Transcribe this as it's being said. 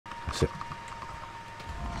So,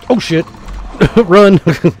 oh shit! Run!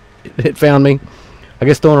 It found me. I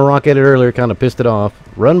guess throwing a rock at it earlier kind of pissed it off.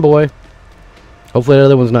 Run, boy. Hopefully the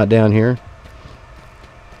other one's not down here.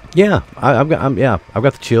 Yeah, I've got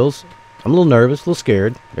the chills. I'm a little nervous, a little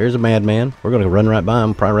scared. There's a madman. We're gonna run right by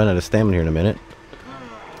him. Probably run out of stamina here in a minute.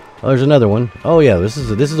 Oh, there's another one. Oh yeah, this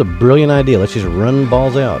is a brilliant idea. Let's just run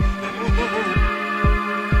balls out.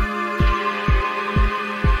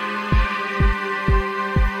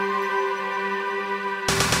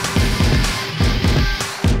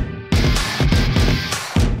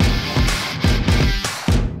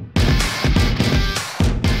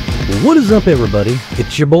 What is up, everybody?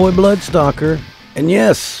 It's your boy Bloodstalker, and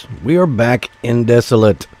yes, we are back in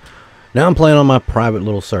Desolate. Now I'm playing on my private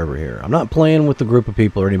little server here. I'm not playing with a group of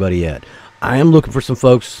people or anybody yet. I am looking for some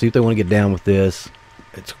folks to see if they want to get down with this.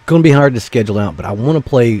 It's going to be hard to schedule out, but I want to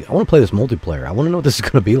play this multiplayer. I want to know what this is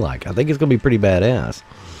going to be like. I think it's going to be pretty badass.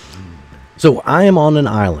 So I am on an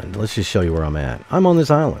island. Let's just show you where I'm at. I'm on this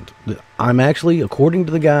island. I'm actually, according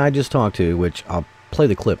to the guy I just talked to, which I'll play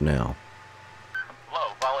the clip now.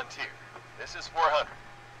 Hello, volunteer. This is 400.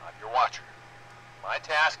 I'm your watcher. My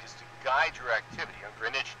task is to guide your activity on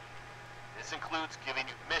Granichny. This includes giving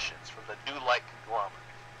you missions from the new light conglomerate.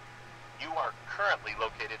 You are currently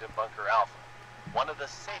located in Bunker Alpha, one of the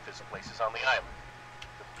safest places on the island.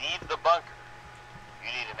 To leave the bunker, you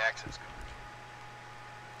need an access card.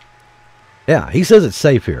 Yeah, he says it's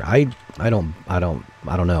safe here. I don't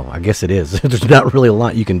know. I guess it is. There's not really a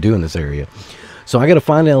lot you can do in this area. So I got to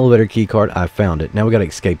find the elevator key card. I found it. Now we got to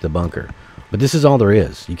escape the bunker. But this is all there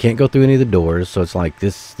is. You can't go through any of the doors, so it's like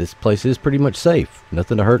this place is pretty much safe.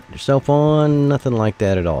 Nothing to hurt yourself on, nothing like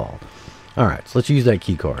that at all. All right, so let's use that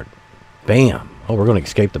key card. Bam. Oh, we're going to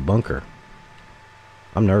escape the bunker.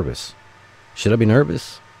 I'm nervous. Should I be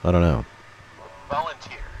nervous? I don't know.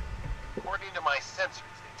 Volunteer. According to my sensors,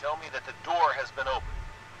 they tell me that the door has been opened.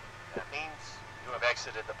 That means you have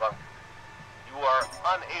exited the bunker. You are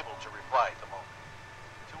unable to reply at the moment.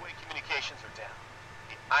 Two-way communications are down.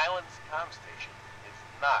 The island's comm station is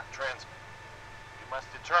not transmitting. You must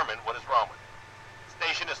determine what is wrong with it. The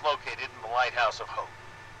station is located in the Lighthouse of Hope.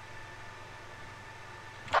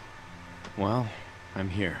 Well, I'm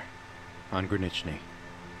here, on Granichny.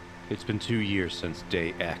 It's been 2 years since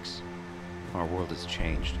Day X. Our world has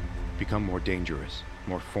changed, become more dangerous,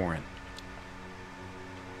 more foreign.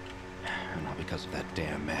 And all because of that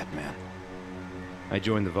damn madman. I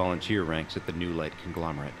joined the volunteer ranks at the New Light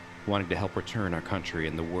conglomerate, wanting to help return our country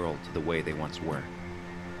and the world to the way they once were.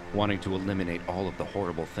 Wanting to eliminate all of the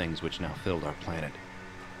horrible things which now filled our planet.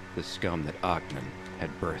 The scum that Ogden had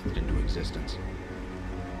birthed into existence.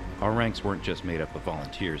 Our ranks weren't just made up of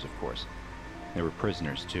volunteers, of course. There were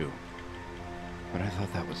prisoners, too. But I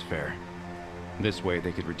thought that was fair. This way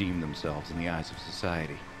they could redeem themselves in the eyes of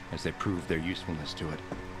society, as they proved their usefulness to it.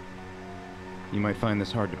 You might find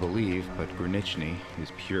this hard to believe, but Granichny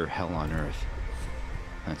is pure hell on Earth.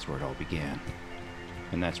 That's where it all began.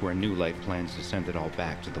 And that's where New Light plans to send it all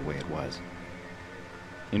back to the way it was.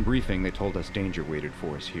 In briefing, they told us danger waited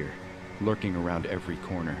for us here, lurking around every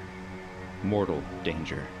corner. Mortal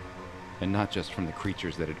danger. And not just from the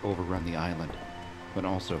creatures that had overrun the island, but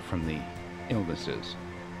also from the illnesses,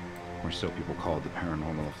 or so people called the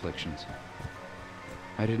paranormal afflictions.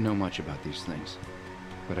 I didn't know much about these things,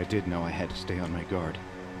 but I did know I had to stay on my guard.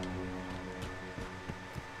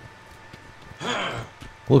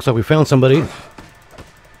 Looks like we found somebody.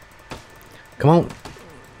 Come on.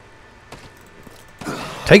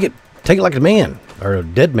 Take it like a man, or a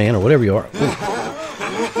dead man, or whatever you are.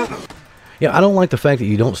 Ooh. Yeah, I don't like the fact that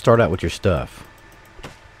you don't start out with your stuff.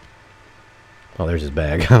 Oh, there's his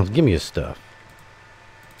bag. Give me his stuff.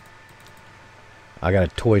 I got a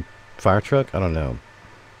toy fire truck? I don't know.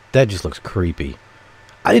 That just looks creepy.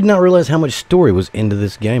 I did not realize how much story was into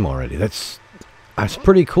this game already. That's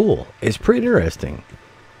pretty cool. It's pretty interesting.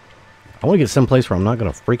 I want to get someplace where I'm not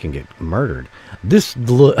going to freaking get murdered. This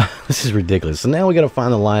is ridiculous. So now we got to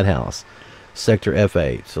find the lighthouse. Sector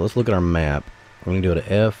F8. So let's look at our map. We're going to go to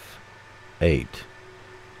F8.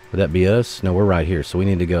 Would that be us? No, we're right here. So we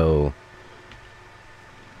need to go...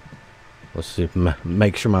 Let's see if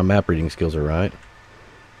make sure my map reading skills are right.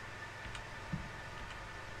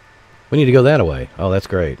 We need to go that way. Oh, that's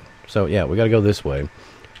great. So, yeah, we got to go this way.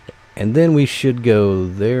 And then we should go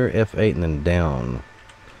there, F8, and then down.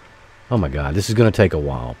 Oh, my God. This is going to take a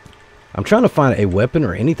while. I'm trying to find a weapon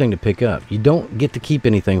or anything to pick up. You don't get to keep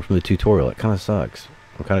anything from the tutorial. It kind of sucks.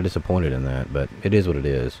 I'm kind of disappointed in that, but it is what it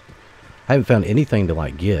is. I haven't found anything to,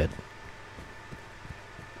 like, get.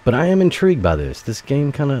 But I am intrigued by this. This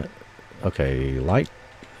game kind of... Okay, light.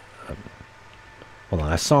 Hold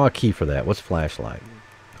on, I saw a key for that. What's flashlight?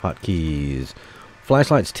 Hotkeys.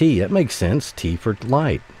 Flashlight's T. That makes sense. T for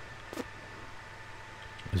light.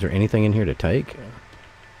 Is there anything in here to take?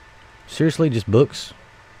 Seriously, just books?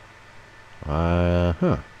 I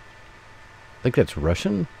think that's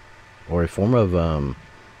Russian? Or a form of,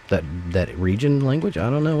 that region language? I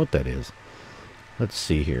don't know what that is. Let's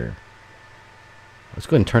see here. Let's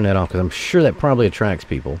go ahead and turn that off, because I'm sure that probably attracts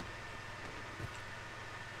people.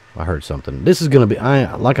 I heard something. This is going to be,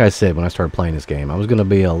 like I said when I started playing this game, I was going to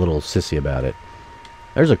be a little sissy about it.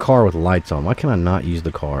 There's a car with lights on. Why can I not use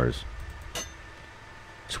the cars? I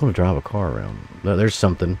just want to drive a car around. No, there's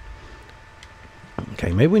something.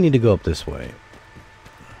 Okay, maybe we need to go up this way.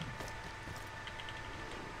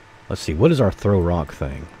 Let's see, what is our throw rock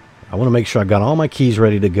thing? I want to make sure I got all my keys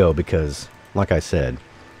ready to go because, like I said,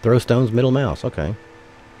 throw stones, middle mouse. Okay. I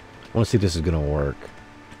want to see if this is going to work.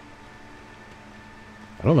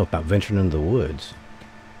 I don't know about venturing into the woods.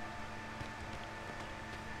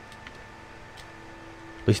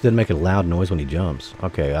 At least he doesn't make a loud noise when he jumps.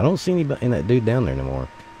 Okay, I don't see anybody in that dude down there anymore.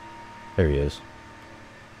 There he is.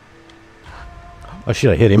 Oh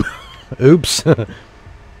shit, I hit him. Oops.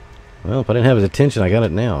 Well, if I didn't have his attention, I got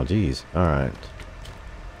it now. Jeez. Alright.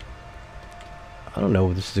 I don't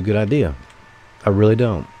know if this is a good idea. I really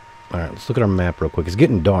don't. Alright, let's look at our map real quick. It's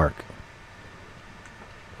getting dark.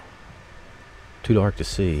 Too dark to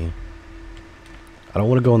see. I don't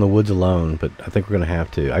want to go in the woods alone, but I think we're going to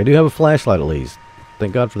have to. I do have a flashlight at least.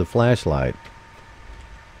 Thank God for the flashlight.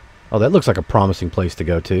 Oh, that looks like a promising place to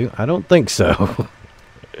go to. I don't think so.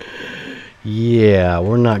 Yeah,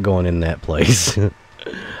 we're not going in that place.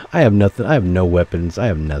 I have nothing. I have no weapons. I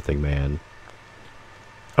have nothing, man.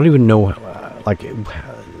 I don't even know, like,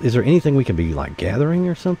 is there anything we can be, like, gathering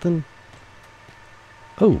or something?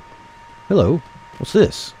 Oh, hello. What's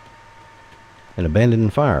this? An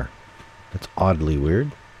abandoned fire. That's oddly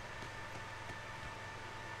weird.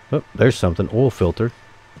 Oh, there's something. Oil filter.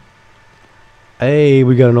 Hey,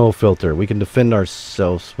 we got an oil filter. We can defend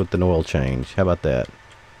ourselves with an oil change. How about that?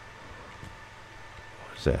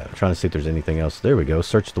 What's that? I'm trying to see if there's anything else. There we go.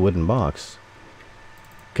 Search the wooden box.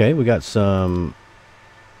 Okay, we got some...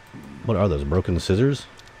 What are those? Broken scissors?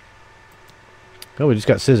 Oh, we just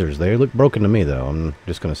got scissors. They look broken to me, though. I'm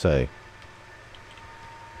just going to say.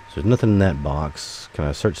 So there's nothing in that box. Can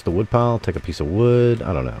I search the wood pile? Take a piece of wood?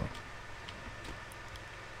 I don't know.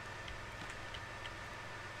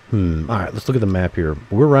 Alright, let's look at the map here.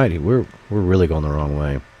 We're right here. We're really going the wrong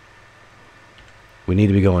way. We need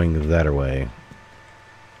to be going that way.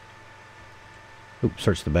 Oops,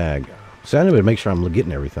 search the bag. See, I need to make sure I'm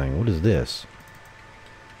getting everything. What is this?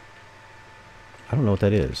 I don't know what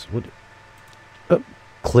that is. What? Oh,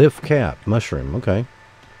 cliff cap. Mushroom. Okay.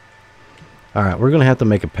 Alright, we're going to have to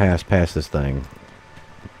make a pass past this thing.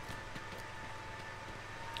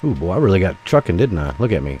 Ooh, boy, I really got trucking, didn't I?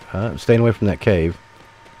 Look at me. Staying away from that cave.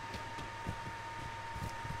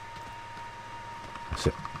 That's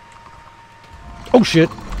it. Oh, shit.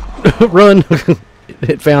 Run.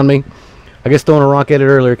 It found me. I guess throwing a rock at it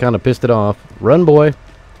earlier kind of pissed it off. Run, boy.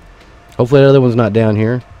 Hopefully the other one's not down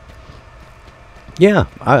here. Yeah,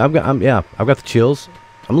 I've got the chills.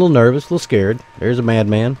 I'm a little nervous, a little scared. There's a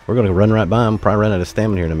madman. We're gonna run right by him. Probably run out of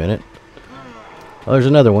stamina here in a minute. Oh, there's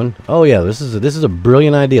another one. Oh yeah, this is a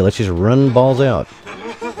brilliant idea. Let's just run balls out.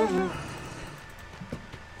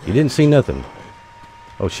 You didn't see nothing.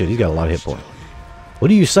 Oh shit, he's got a lot of hit points.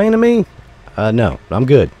 What are you saying to me? No, I'm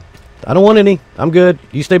good. I don't want any. I'm good.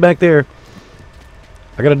 You stay back there.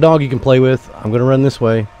 I got a dog you can play with. I'm gonna run this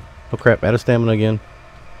way. Oh crap, out of stamina again.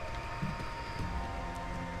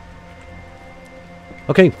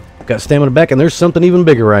 Okay, got stamina back, and there's something even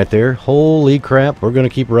bigger right there. Holy crap, we're going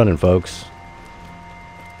to keep running, folks.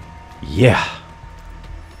 Yeah.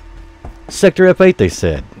 Sector F8, they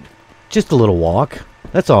said. Just a little walk.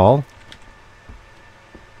 That's all.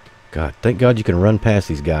 God, thank God you can run past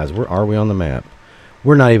these guys. Where are we on the map?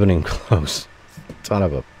 We're not even in close. Son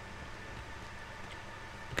of a...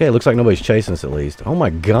 Okay, looks like nobody's chasing us at least. Oh my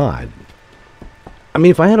God. I mean,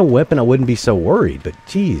 if I had a weapon, I wouldn't be so worried. But,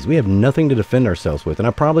 geez, we have nothing to defend ourselves with. And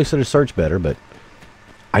I probably should have searched better, but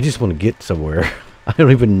I just want to get somewhere. I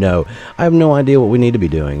don't even know. I have no idea what we need to be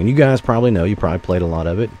doing. And you guys probably know. You probably played a lot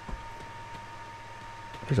of it.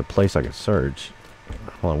 There's a place I could search.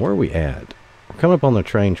 Hold on, where are we at? We're coming up on the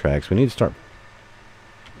train tracks. We need to start...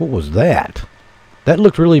 What was that? That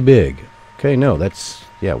looked really big. Okay, no, that's...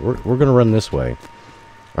 Yeah, we're going to run this way.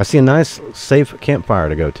 I see a nice, safe campfire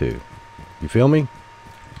to go to. You feel me?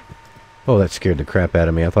 Oh, that scared the crap out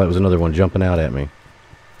of me. I thought it was another one jumping out at me.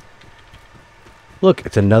 Look,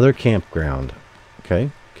 it's another campground.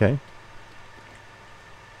 Okay, okay.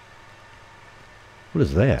 What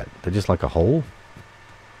is that? They're just like a hole?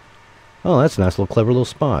 Oh, that's a nice little clever little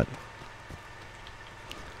spot.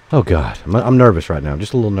 Oh God, I'm nervous right now. I'm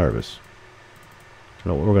just a little nervous. I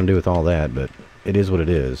don't know what we're going to do with all that, but it is what it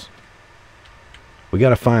is. We got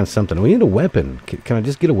to find something. We need a weapon. Can I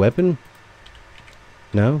just get a weapon?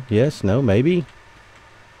 No? Yes? No? Maybe?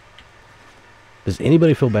 Does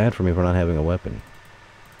anybody feel bad for me for not having a weapon?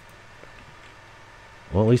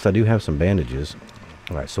 Well, at least I do have some bandages.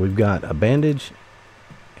 Alright, so we've got a bandage.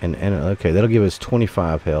 And okay, that'll give us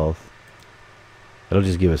 25 health. That'll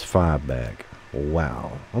just give us 5 back.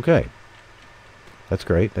 Wow. Okay. That's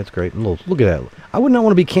great. That's great. Look at that. I would not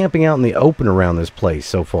want to be camping out in the open around this place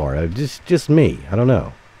so far. Just me. I don't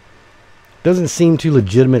know. Doesn't seem too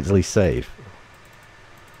legitimately safe.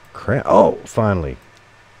 Crap. Oh, finally.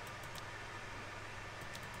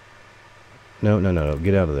 No.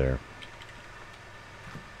 Get out of there.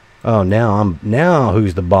 Oh, now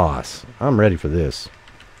who's the boss? I'm ready for this.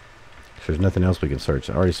 There's nothing else we can search.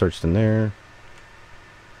 I already searched in there.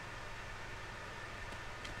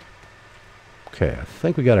 Okay, I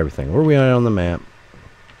think we got everything. Where are we at on the map?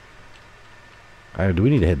 Do we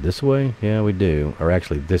need to head this way? Yeah, we do. Or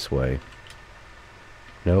actually, this way.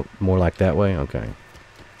 Nope, more like that way? Okay.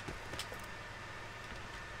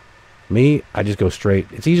 Me, I just go straight.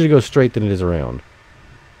 It's easier to go straight than it is around.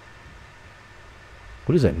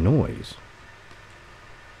 What is that noise?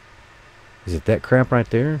 Is it that crap right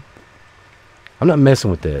there? I'm not messing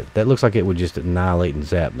with that. That looks like it would just annihilate and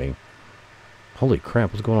zap me. Holy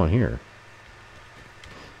crap, what's going on here?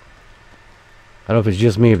 I don't know if it's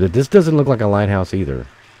just me, but this doesn't look like a lighthouse either.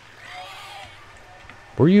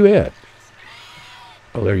 Where are you at?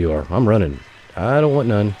 Oh, there you are. I'm running. I don't want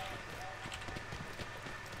none.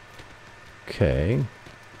 Okay.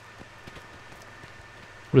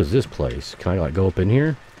 What is this place? Can I like go up in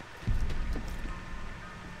here?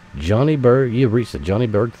 Johnny Berg. You've reached the Johnny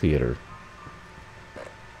Berg Theater.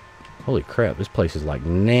 Holy crap, this place is like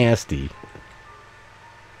nasty.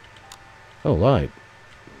 Oh, light.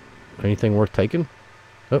 Anything worth taking?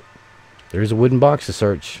 Oh, there's a wooden box to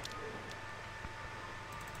search.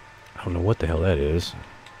 I don't know what the hell that is.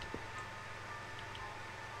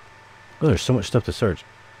 Oh, there's so much stuff to search.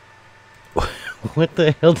 What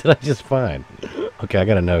the hell did I just find? Okay, I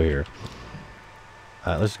gotta know here.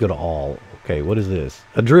 Let's go to all. Okay, what is this?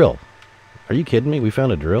 A drill. Are you kidding me? We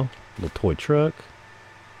found a drill? A little toy truck.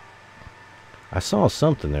 I saw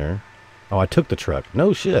something there. Oh, I took the truck.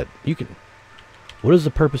 No shit. You can... What is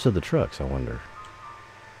the purpose of the trucks, I wonder?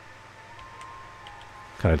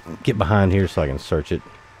 Kind of get behind here so I can search it.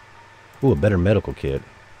 Ooh, a better medical kit.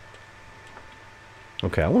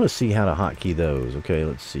 Okay, I want to see how to hotkey those. Okay,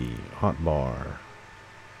 let's see. Hotbar.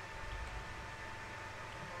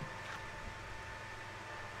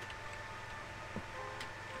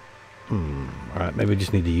 Alright, maybe we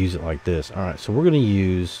just need to use it like this. Alright, so we're going to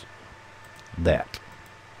use that.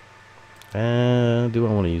 Do I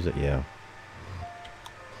want to use it? Yeah.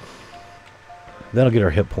 That'll get our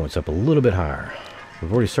hit points up a little bit higher.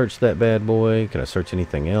 We've already searched that bad boy. Can I search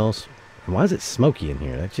anything else? And why is it smoky in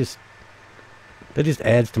here? That just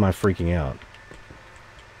adds to my freaking out.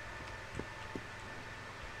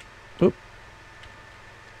 Oop.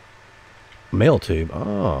 Mail tube.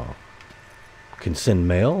 Oh. Can send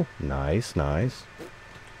mail. Nice, nice.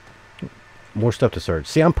 More stuff to search.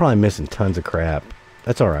 See, I'm probably missing tons of crap.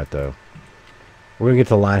 That's alright, though. We're going to get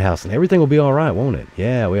to the lighthouse, and everything will be alright, won't it?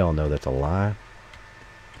 Yeah, we all know that's a lie.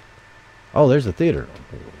 Oh, there's the theater.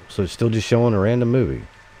 So it's still just showing a random movie.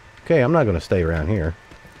 Okay, I'm not going to stay around here.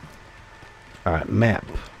 Alright, map.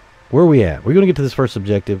 Where are we at? We're going to get to this first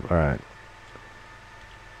objective. Alright.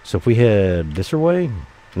 So if we head this way?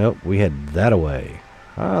 Nope, we head that away.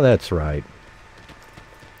 Ah, that's right.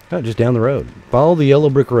 Oh, just down the road. Follow the yellow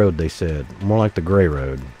brick road, they said. More like the gray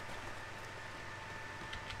road.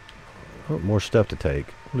 Oh, more stuff to take.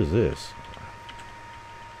 What is this?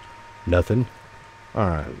 Nothing.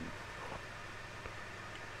 Alright.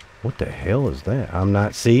 What the hell is that? I'm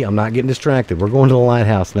not getting distracted. We're going to the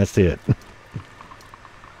lighthouse and that's it.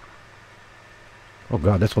 Oh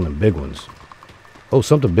god, that's one of them big ones. Oh,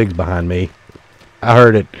 something big's behind me. I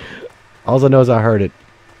heard it. All I know is I heard it.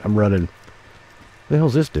 I'm running. Who the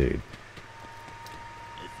hell's this dude?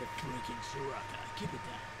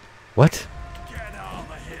 What?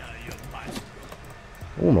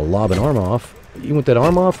 Oh, I'm gonna lob an arm off. You want that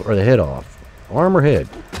arm off or the head off? Arm or head?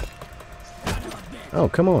 Oh,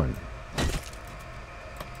 come on.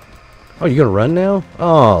 Oh, you gonna run now?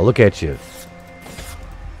 Oh, look at you.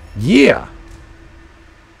 Yeah!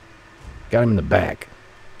 Got him in the back.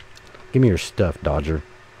 Give me your stuff, Dodger.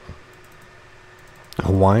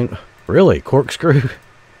 Hawaiian? Really? Corkscrew?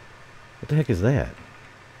 What the heck is that?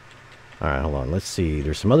 Alright, hold on. Let's see.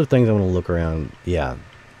 There's some other things I want to look around. Yeah.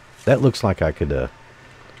 That looks like I could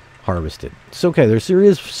harvest it. It's okay. There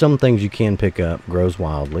is some things you can pick up. Grows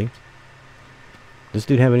wildly. Does this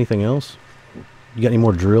dude have anything else? You got any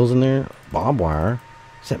more drills in there? Barbed wire.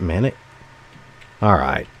 Is that manic?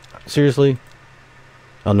 Alright. Seriously?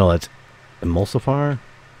 Oh no, that's emulsifier?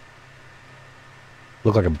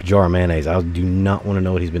 Look like a jar of mayonnaise. I do not want to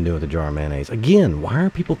know what he's been doing with the jar of mayonnaise. Again, why are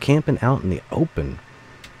people camping out in the open?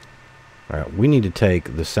 Alright, we need to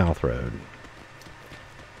take the south road.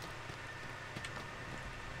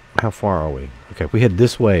 How far are we? Okay, if we head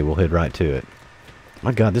this way, we'll head right to it.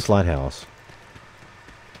 My god, this lighthouse.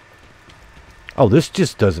 Oh, this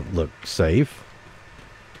just doesn't look safe.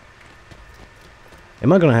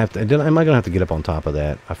 Am I gonna have to get up on top of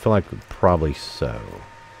that? I feel like probably so.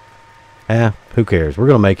 Ah, who cares? We're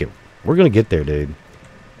gonna make it. We're gonna get there, dude.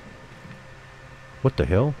 What the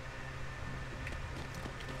hell?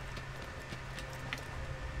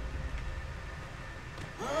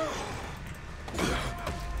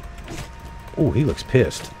 Oh, he looks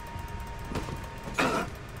pissed.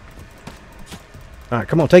 Alright,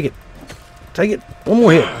 come on, take it. Take it. One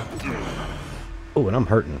more hit. Oh, and I'm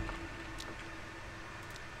hurting.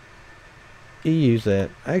 He used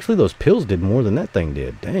that. Actually, those pills did more than that thing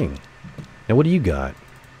did. Dang. Now, what do you got?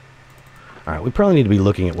 Alright, we probably need to be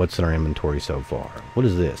looking at what's in our inventory so far. What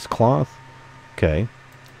is this? Cloth? Okay.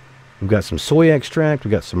 We've got some soy extract.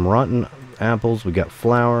 We've got some rotten apples. We've got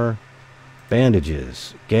flour.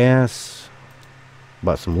 Bandages. Gas.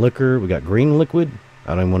 Bought some liquor. We got green liquid.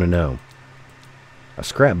 I don't even want to know. A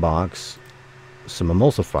scrap box. Some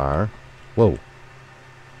emulsifier. Whoa.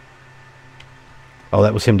 Oh,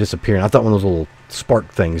 that was him disappearing. I thought one of those little spark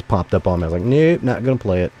things popped up on me. I was like, nope, not going to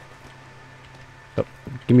play it. Oh,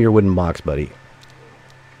 give me your wooden box, buddy.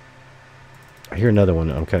 I hear another one.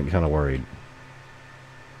 I'm kind of worried.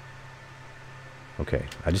 Okay,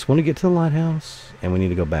 I just want to get to the lighthouse, and we need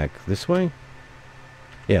to go back this way.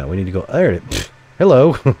 Yeah, we need to go... There it is.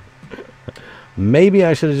 Hello. Maybe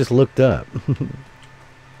I should have just looked up.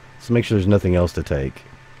 Let's make sure there's nothing else to take.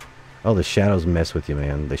 Oh, the shadows mess with you,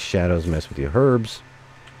 man. The shadows mess with you. Herbs.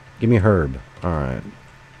 Give me a herb. Alright.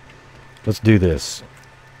 Let's do this.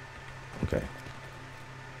 Okay.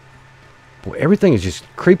 Boy, everything is just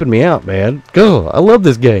creeping me out, man. Go! I love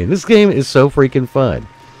this game. This game is so freaking fun.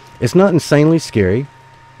 It's not insanely scary,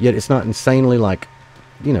 yet it's not insanely, like,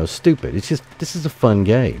 you know, stupid. It's just, this is a fun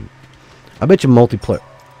game. I bet you multiplayer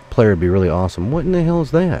would be really awesome. What in the hell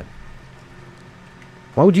is that?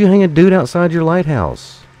 Why would you hang a dude outside your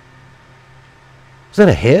lighthouse? Is that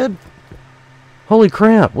a head? Holy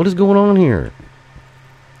crap, what is going on here?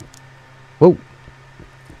 Whoa.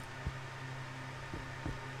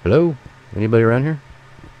 Hello? Anybody around here?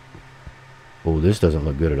 Oh, this doesn't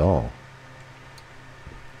look good at all.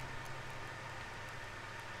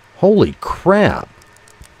 Holy crap.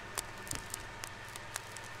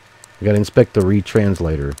 We gotta inspect the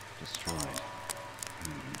retranslator. Destroyed.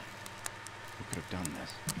 Who could have done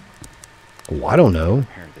this? Oh, I don't know.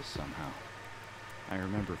 Repair this somehow. I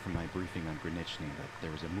remember from my briefing on Granichny that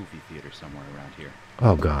there was a movie theater somewhere around here.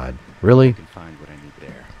 Oh god. Really? I can find what I need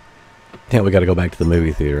there. Yeah, we gotta go back to the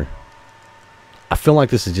movie theater. I feel like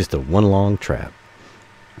this is just a one long trap.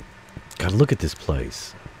 God, look at this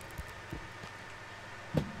place.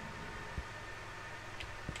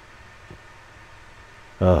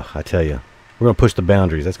 Ugh, I tell you. We're going to push the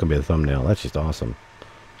boundaries. That's going to be the thumbnail. That's just awesome.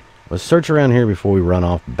 Let's search around here before we run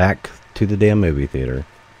off back to the damn movie theater.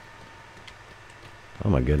 Oh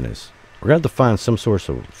my goodness. We're going to have to find some source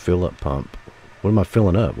of fill-up pump. What am I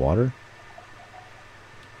filling up? Water?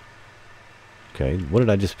 Okay, what did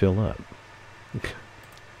I just fill up?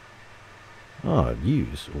 Oh,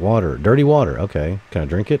 use. Water. Dirty water. Okay. Can I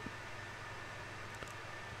drink it?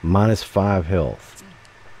 -5 health.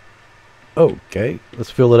 Okay, let's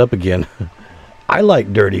fill it up again. I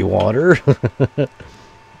like dirty water.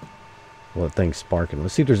 Well, that thing's sparking.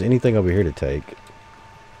 Let's see if there's anything over here to take.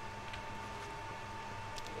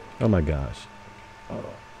 Oh my gosh. Oh,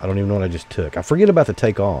 I don't even know what I just took. I forget about the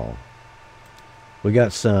take all. We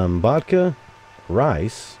got some vodka,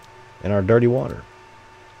 rice, and our dirty water.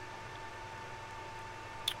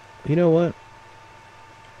 You know what?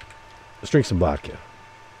 Let's drink some vodka.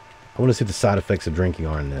 I want to see what the side effects of drinking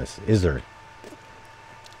are in this. Is there?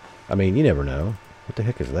 I mean, you never know. What the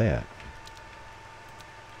heck is that?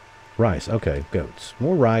 Rice. Okay, goats.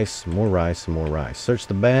 More rice, more rice, more rice. Search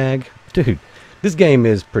the bag. Dude, this game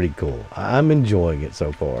is pretty cool. I'm enjoying it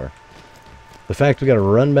so far. The fact we got to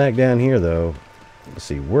run back down here, though. Let's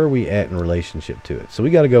see, where are we at in relationship to it? So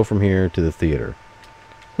we got to go from here to the theater.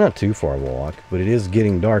 Not too far a walk, but it is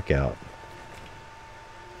getting dark out.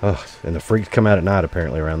 Ugh, and the freaks come out at night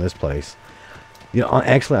apparently around this place. You know,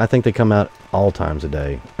 actually, I think they come out all times a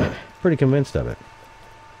day. Pretty convinced of it.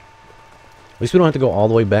 At least we don't have to go all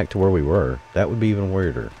the way back to where we were. That would be even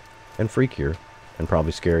weirder. And freakier. And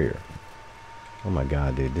probably scarier. Oh my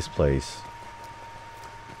god, dude. This place.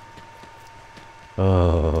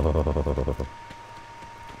 Oh.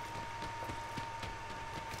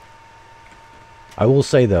 I will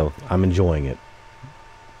say, though, I'm enjoying it.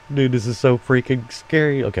 Dude, this is so freaking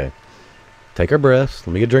scary. Okay. Take our breaths.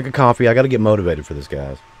 Let me get a drink of coffee. I got to get motivated for this,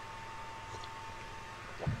 guys.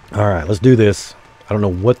 Alright, let's do this. I don't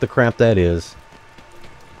know what the crap that is.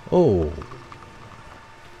 Oh.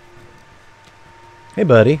 Hey,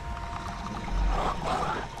 buddy.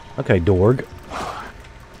 Okay, Dorg.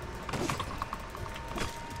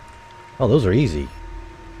 Oh, those are easy.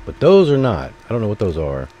 But those are not. I don't know what those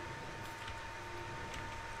are.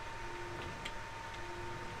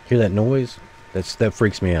 Hear that noise? That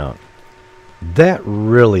freaks me out. That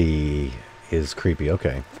really is creepy.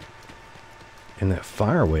 Okay. And that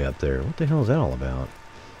fire way up there. What the hell is that all about?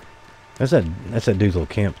 That's that dude's little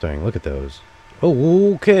camp thing. Look at those.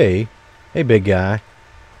 Oh, okay. Hey, big guy.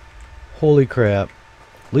 Holy crap.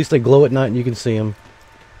 At least they glow at night and you can see them.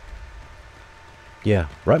 Yeah,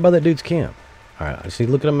 right by that dude's camp. Alright, I just need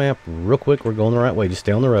to look at a map real quick. We're going the right way. Just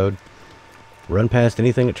stay on the road. Run past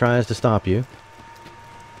anything that tries to stop you.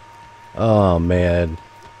 Oh, man.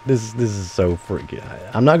 This is so freaky.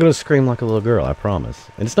 I'm not going to scream like a little girl, I promise.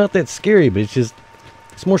 And it's not that scary, but it's just...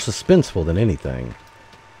 It's more suspenseful than anything.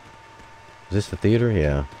 Is this the theater?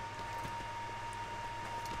 Yeah.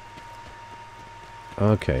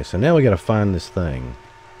 Okay, so now we got to find this thing.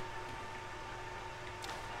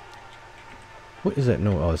 What is that?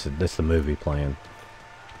 No, oh, that's the movie playing.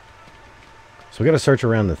 So we got to search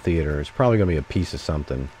around the theater. It's probably going to be a piece of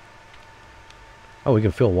something. Oh, we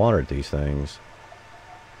can fill water at these things.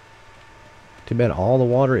 Too bad all the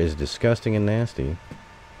water is disgusting and nasty.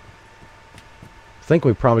 I think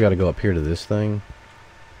we probably got to go up here to this thing.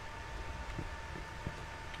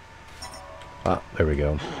 Ah, there we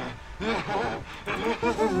go.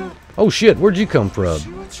 Oh shit, where'd you come from?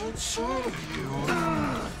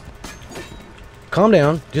 Calm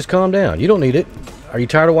down. Just calm down. You don't need it. Are you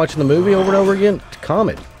tired of watching the movie over and over again? Calm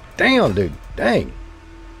it down, dude. Dang.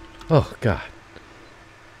 Oh, God.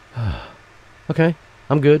 Okay.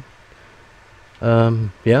 I'm good. Yeah.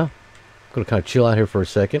 I'm going to kind of chill out here for a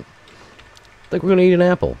second. I think we're going to eat an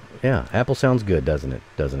apple. Yeah. Apple sounds good, doesn't it?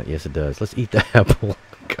 Doesn't it? Yes, it does. Let's eat the apple.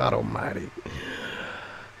 God almighty.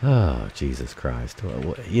 Oh, Jesus Christ.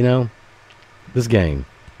 You know, this game.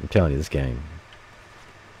 I'm telling you, this game.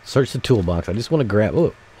 Search the toolbox. I just want to grab...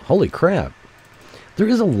 Oh, holy crap. There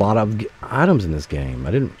is a lot of items in this game.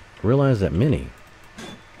 I didn't realize that many.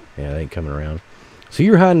 Yeah, they ain't coming around. So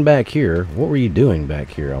you're hiding back here. What were you doing back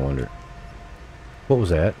here, I wonder? What was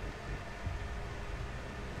that?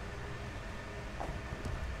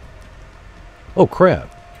 Oh,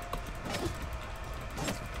 crap.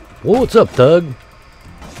 Whoa, what's up, Thug?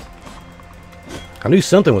 I knew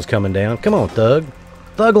something was coming down. Come on, Thug.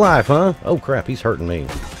 Thug life, huh? Oh, crap, he's hurting me.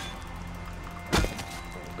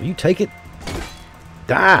 Will you take it?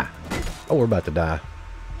 Die! Oh, we're about to die.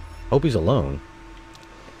 Hope he's alone.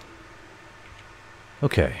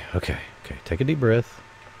 Okay. Take a deep breath.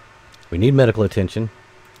 We need medical attention.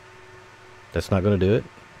 That's not going to do it.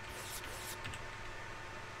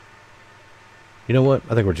 You know what?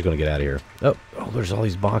 I think we're just going to get out of here. Oh, there's all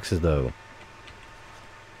these boxes, though.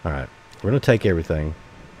 Alright. We're going to take everything.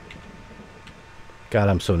 God,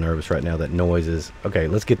 I'm so nervous right now. That noise is... Okay,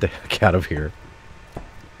 let's get the heck out of here.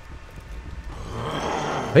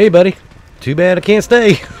 Hey, buddy. Too bad I can't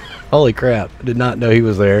stay. Holy crap. I did not know he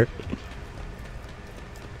was there.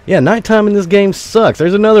 Yeah, nighttime in this game sucks.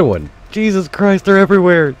 There's another one. Jesus Christ, they're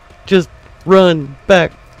everywhere. Just run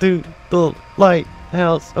back to the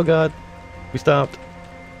lighthouse. Oh, God. We stopped.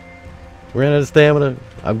 We ran out of stamina.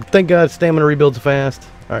 Thank God stamina rebuilds fast.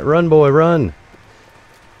 Alright, run, boy, run.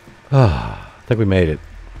 I think we made it.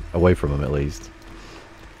 Away from him, at least.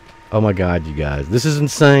 Oh my God, you guys. This is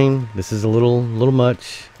insane. This is a little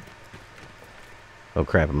much. Oh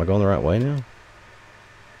crap, am I going the right way now?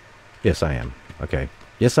 Yes, I am. Okay.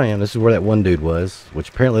 Yes, I am. This is where that one dude was, which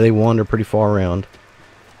apparently they wander pretty far around.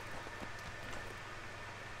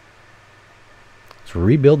 Let's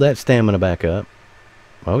rebuild that stamina back up.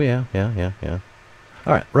 Oh yeah.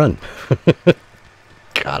 Alright, run.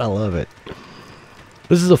 God, I love it.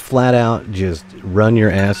 This is a flat out just run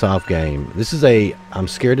your ass off game. This is a I'm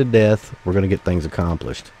scared to death. We're going to get things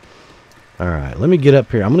accomplished. Alright, let me get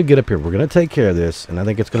up here. I'm going to get up here. We're going to take care of this. And I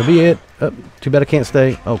think it's going to be it. Oh, too bad I can't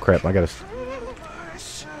stay. Oh crap, I got to...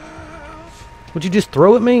 Would you just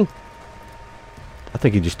throw at me? I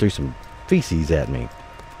think he just threw some feces at me.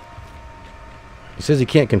 He says he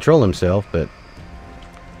can't control himself, but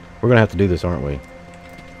we're going to have to do this, aren't we?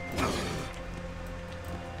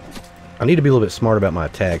 I need to be a little bit smart about my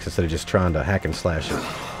attacks instead of just trying to hack and slash it.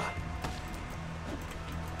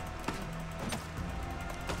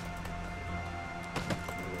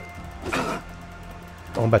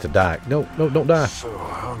 Oh, I'm about to die. No, no, don't die. So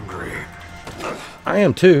hungry. I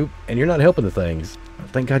am too, and you're not helping the things.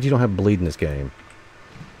 Thank God you don't have bleed in this game.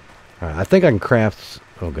 Alright, I think I can craft...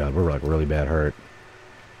 Oh God, we're like really bad hurt.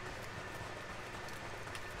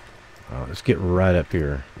 Let's get right up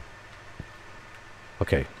here.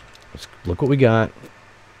 Okay, let's look what we got.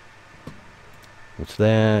 What's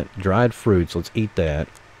that? Dried fruits. Let's eat that.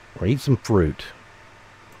 Or eat some fruit.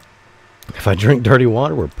 If I drink dirty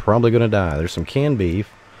water, we're probably going to die. There's some canned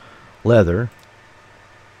beef. Leather.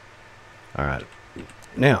 Alright.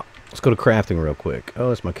 Now, let's go to crafting real quick. Oh,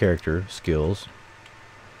 that's my character. Skills.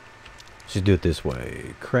 Let's just do it this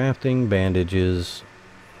way. Crafting, bandages.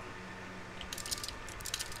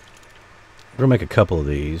 We're going to make a couple of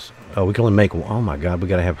these. Oh, we can only make one. Oh my God, we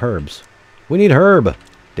got to have herbs. We need herb.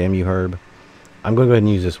 Damn you, herb. I'm going to go ahead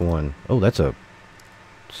and use this one. Oh, that's a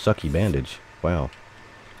sucky bandage. Wow.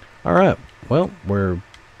 Alright. Well, we're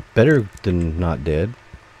better than not dead.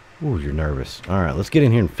 Ooh, you're nervous. Alright, let's get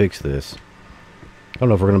in here and fix this. I don't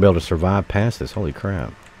know if we're going to be able to survive past this. Holy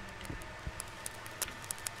crap.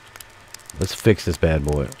 Let's fix this bad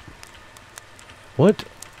boy. What?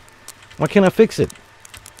 Why can't I fix it?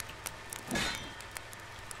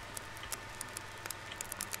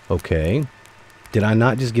 Okay. Did I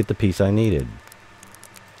not just get the piece I needed?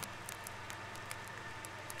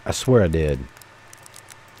 I swear I did.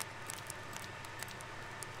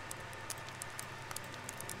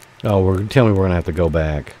 Oh, we're telling me we're going to have to go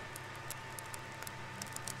back.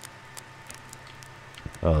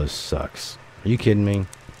 Oh, this sucks. Are you kidding me?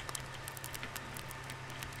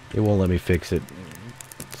 It won't let me fix it.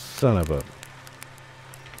 Son of a...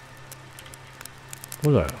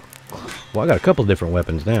 What the... Well, I got a couple different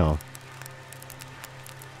weapons now.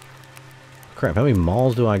 Crap, how many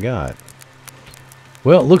mauls do I got?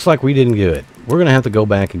 Well, it looks like we didn't do it. We're going to have to go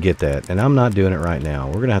back and get that. And I'm not doing it right now.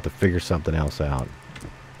 We're going to have to figure something else out.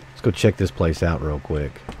 Let's go check this place out real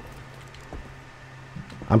quick.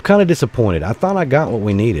 I'm kind of disappointed. I thought I got what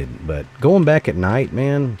we needed. But going back at night,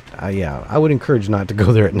 man, yeah, I would encourage not to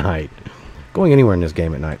go there at night. Going anywhere in this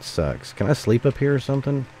game at night sucks. Can I sleep up here or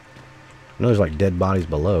something? I know there's like dead bodies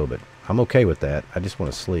below, but I'm okay with that. I just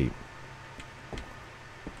want to sleep.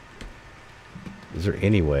 Is there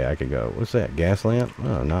any way I could go? What's that? Gas lamp?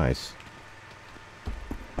 Oh, nice.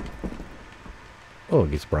 Oh,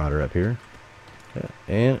 it gets broader up here. Yeah.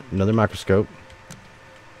 And another microscope.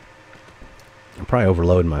 I'm probably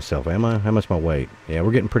overloading myself, am I? How much my weight? Yeah,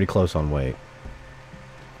 we're getting pretty close on weight.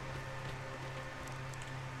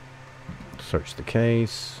 Search the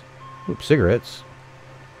case. Oops, cigarettes.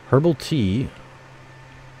 Herbal tea.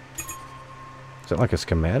 Is that like a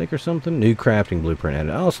schematic or something? New crafting blueprint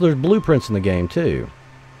added. Oh, so there's blueprints in the game too.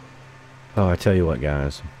 Oh, I tell you what,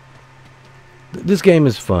 guys. This game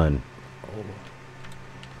is fun.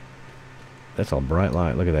 That's all bright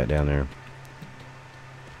light. Look at that down there.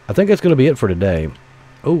 I think that's going to be it for today.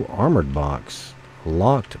 Oh, armored box.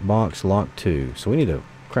 Locked box, locked 2. So we need to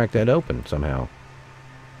crack that open somehow.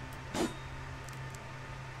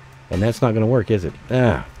 And that's not going to work, is it?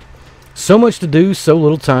 Ah. So much to do, so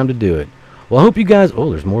little time to do it. Well, I hope you guys... Oh,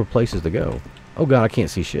 there's more places to go. Oh, God, I can't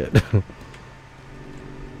see shit.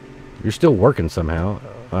 You're still working somehow.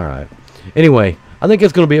 Alright. Anyway, I think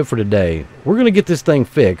that's going to be it for today. We're going to get this thing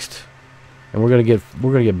fixed. And we're going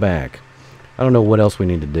to get back. I don't know what else we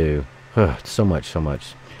need to do. So much.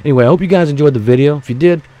 Anyway, I hope you guys enjoyed the video. If you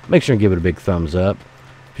did, make sure and give it a big thumbs up.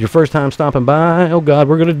 If your first time stopping by, oh God,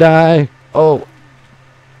 we're going to die. Oh,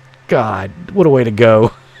 God, what a way to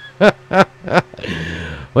go.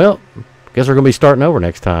 Well, guess we're going to be starting over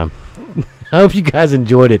next time. I hope you guys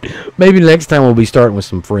enjoyed it. Maybe next time we'll be starting with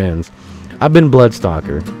some friends. I've been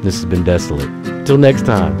Bloodstalker. This has been Desolate. Till next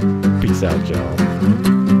time, peace out,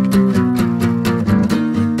 y'all.